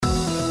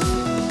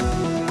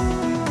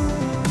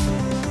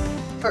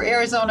For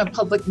Arizona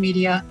Public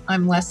Media,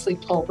 I'm Leslie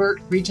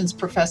Tolbert, Regents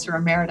Professor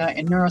Emerita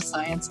in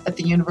Neuroscience at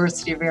the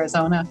University of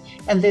Arizona,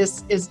 and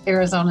this is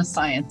Arizona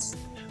Science.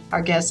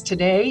 Our guest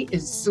today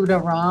is Sudha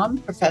Ram,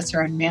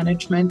 Professor in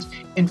Management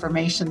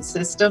Information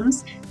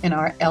Systems in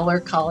our Eller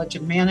College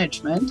of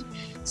Management.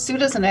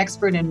 Sudha is an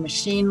expert in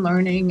machine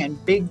learning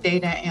and big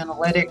data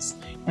analytics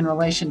in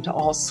relation to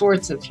all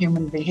sorts of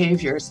human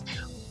behaviors.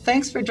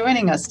 Thanks for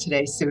joining us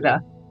today,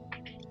 Sudha.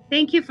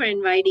 Thank you for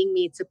inviting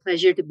me. It's a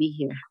pleasure to be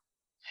here.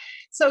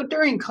 So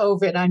during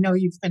COVID, I know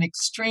you've been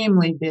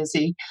extremely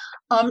busy.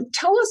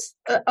 Tell us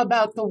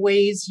about the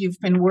ways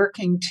you've been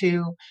working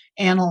to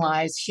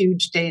analyze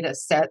huge data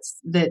sets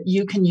that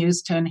you can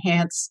use to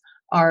enhance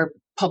our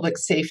public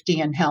safety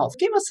and health.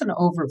 Give us an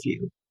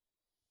overview.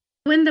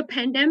 When the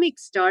pandemic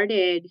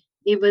started,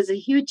 it was a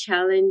huge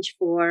challenge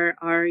for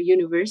our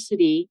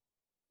university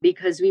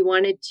because we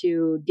wanted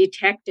to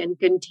detect and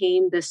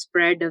contain the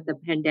spread of the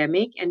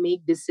pandemic and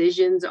make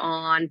decisions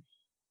on,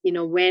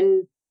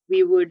 when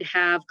we would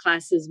have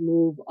classes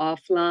move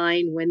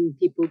offline, when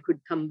people could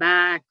come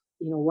back,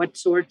 what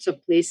sorts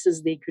of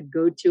places they could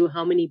go to,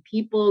 how many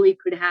people we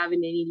could have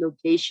in any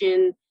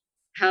location,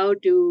 how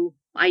to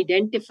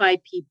identify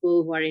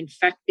people who are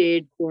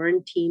infected,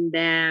 quarantine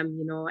them,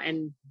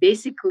 and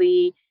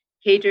basically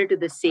cater to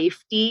the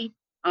safety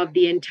of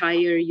the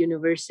entire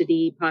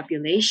university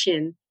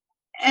population.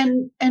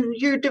 And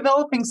you're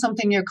developing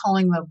something you're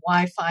calling the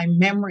Wi-Fi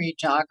memory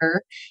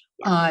jogger.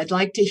 I'd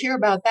like to hear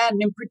about that.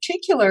 And in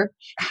particular,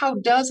 how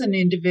does an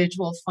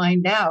individual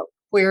find out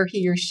where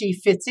he or she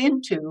fits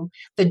into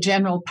the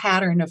general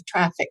pattern of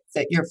traffic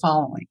that you're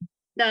following?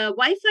 The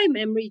Wi-Fi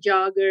memory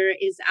jogger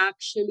is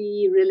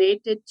actually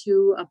related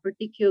to a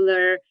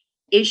particular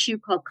issue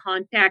called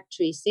contact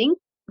tracing.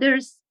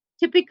 There's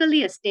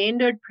typically a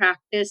standard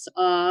practice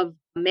of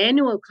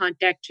manual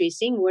contact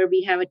tracing where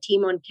we have a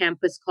team on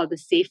campus called the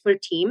SAFER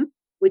team,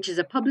 which is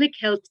a public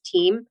health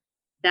team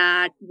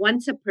that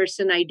once a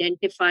person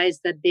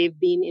identifies that they've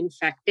been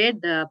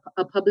infected,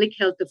 a public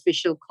health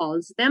official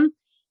calls them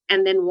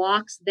and then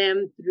walks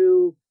them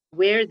through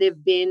where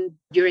they've been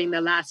during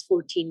the last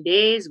 14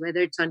 days,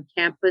 whether it's on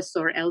campus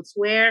or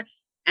elsewhere,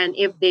 and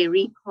if they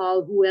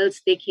recall who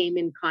else they came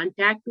in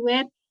contact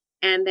with.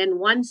 And then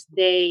once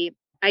they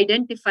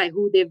identify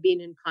who they've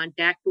been in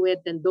contact with,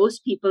 then those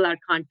people are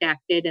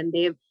contacted and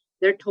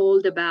they're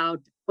told about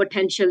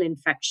potential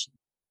infection.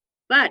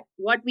 But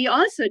what we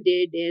also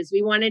did is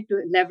we wanted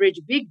to leverage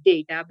big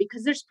data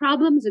because there's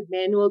problems with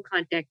manual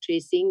contact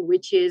tracing,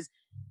 which is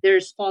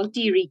there's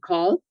faulty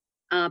recall.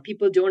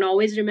 People don't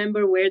always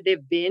remember where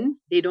they've been.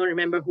 They don't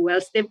remember who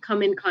else they've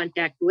come in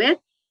contact with.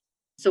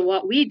 So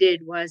what we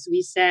did was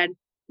we said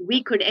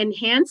we could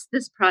enhance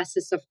this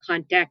process of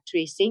contact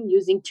tracing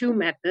using two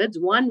methods.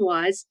 One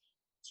was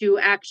to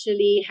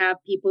actually have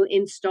people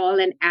install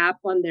an app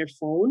on their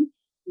phone,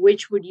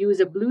 which would use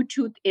a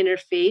Bluetooth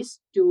interface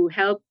to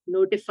help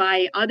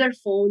notify other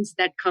phones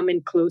that come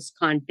in close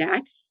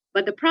contact.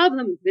 But the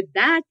problem with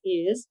that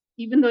is,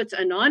 even though it's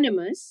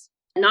anonymous,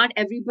 not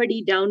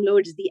everybody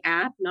downloads the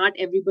app, not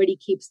everybody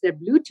keeps their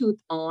Bluetooth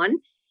on.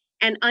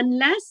 And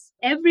unless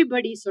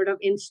everybody sort of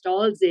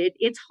installs it,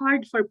 it's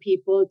hard for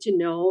people to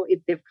know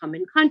if they've come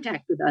in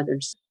contact with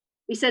others.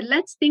 We said,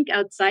 let's think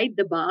outside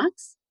the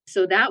box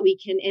so that we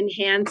can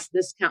enhance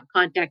this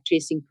contact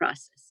tracing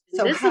process.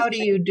 So how do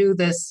you do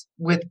this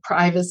with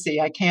privacy?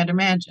 I can't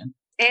imagine.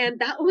 And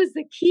that was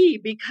the key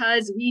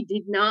because we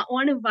did not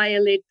want to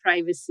violate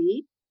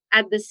privacy.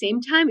 At the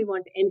same time, we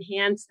want to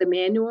enhance the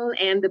manual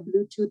and the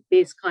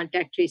Bluetooth-based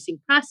contact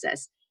tracing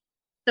process.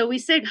 So we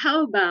said,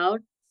 how about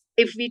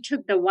if we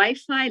took the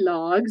Wi-Fi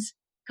logs,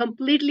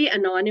 completely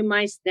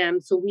anonymize them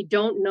so we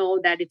don't know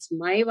that it's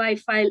my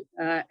Wi-Fi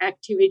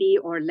activity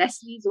or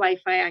Leslie's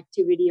Wi-Fi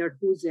activity or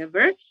who's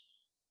ever.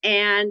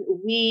 And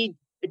we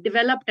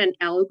developed an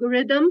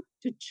algorithm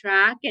to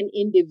track an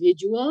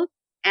individual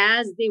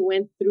as they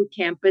went through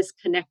campus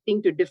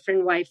connecting to different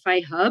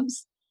Wi-Fi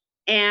hubs.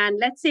 And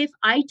let's say if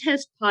I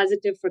test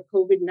positive for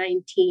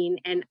COVID-19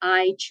 and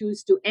I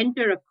choose to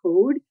enter a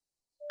code,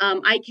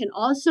 I can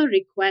also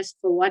request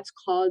for what's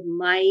called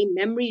my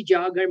memory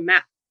jogger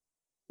map,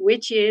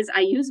 which is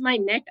I use my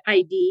Net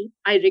ID,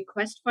 I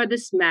request for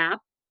this map.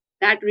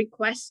 That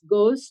request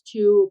goes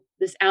to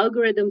this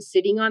algorithm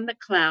sitting on the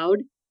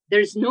cloud.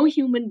 There's no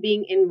human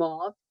being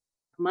involved.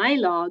 My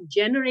log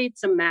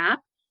generates a map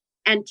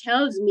and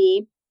tells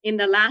me in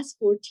the last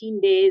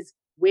 14 days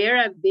where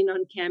I've been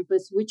on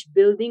campus, which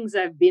buildings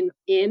I've been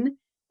in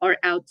or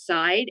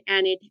outside.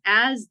 And it,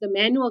 as the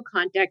manual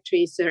contact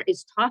tracer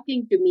is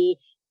talking to me,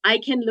 I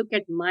can look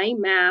at my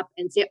map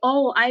and say,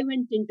 oh, I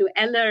went into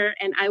Eller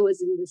and I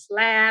was in this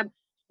lab.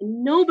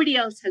 And nobody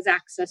else has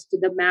access to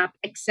the map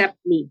except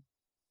me.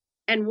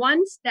 And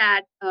once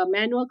that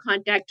manual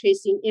contact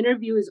tracing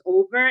interview is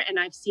over and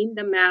I've seen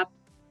the map,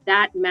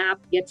 that map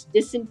gets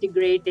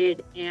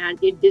disintegrated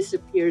and it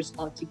disappears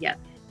altogether.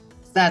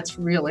 That's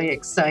really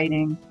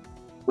exciting.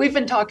 We've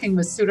been talking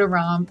with Sudha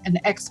Ram, an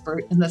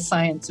expert in the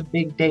science of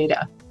big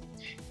data.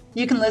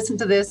 You can listen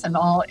to this and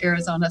all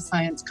Arizona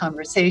Science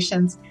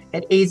conversations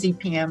at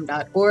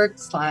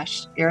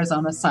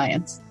azpm.org/Arizona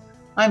Science.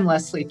 I'm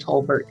Leslie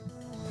Tolbert.